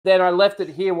then I left it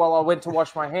here while I went to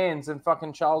wash my hands, and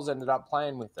fucking Charles ended up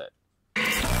playing with it.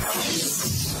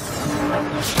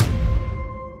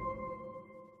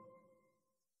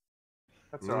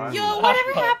 That's all right. Yo,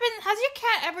 whatever happened? Has your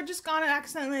cat ever just gone and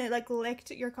accidentally like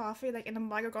licked your coffee like in a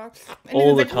mug or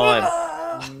all the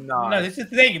time? No, this is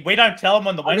the thing. We don't tell him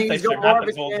on the Wednesday. He's got more of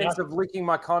a chance of licking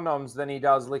my condoms than he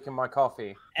does licking my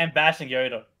coffee. And bashing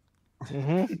Yoda.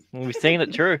 We've seen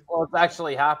it true. Well, it's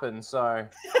actually happened, so.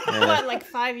 Yeah. What, like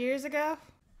 5 years ago?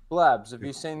 Blabs, have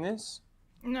you seen this?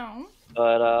 No.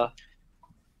 But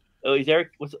oh, is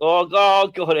Eric? Oh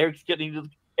god, Eric's got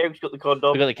the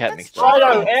condom. We got the cat mixed up.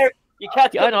 Ryno, Eric, your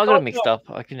cat. I know, I got it mixed up.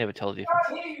 I can never tell the difference.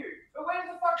 I can't hear you. But where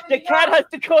the fuck The cat has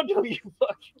the condom. You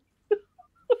fuck.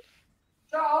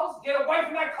 Charles, get away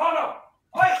from that condom!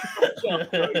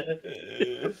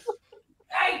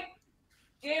 Hey,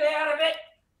 get out of it!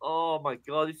 Oh my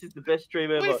god, this is the best stream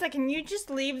ever. Wait a second, you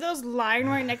just leave those lying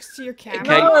right next to your camera?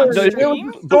 No, there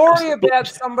was a story about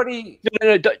somebody.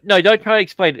 No, don't try and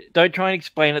explain it. Don't try and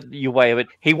explain it your way of it.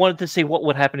 He wanted to see what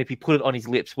would happen if he put it on his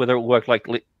lips, whether it worked like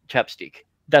chapstick.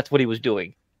 That's what he was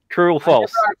doing. True or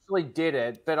false? I never actually did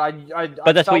it, but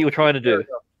But that's what you were trying to do.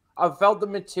 I felt the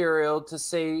material to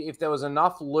see if there was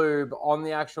enough lube on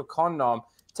the actual condom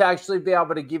to actually be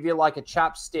able to give you like a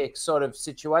chapstick sort of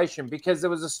situation, because there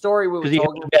was a story we were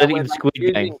talking about in the Squid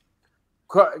Game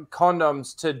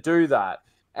condoms to do that,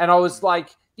 and I was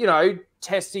like, you know,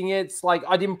 testing it. It's like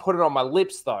I didn't put it on my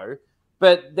lips though,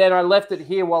 but then I left it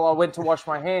here while I went to wash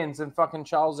my hands, and fucking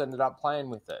Charles ended up playing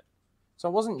with it, so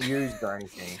it wasn't used or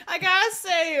anything. I gotta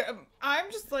say, I'm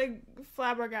just like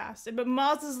flabbergasted, but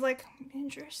Moz is like,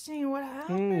 interesting. What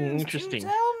happened? Interesting. You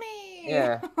tell me.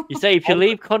 Yeah. You say if you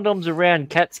leave condoms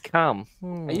around, cats come.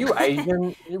 Are you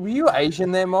Asian? Were you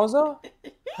Asian there, Mozza?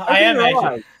 I am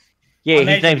Asian. Yeah,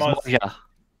 his name's Moja.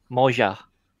 Moja.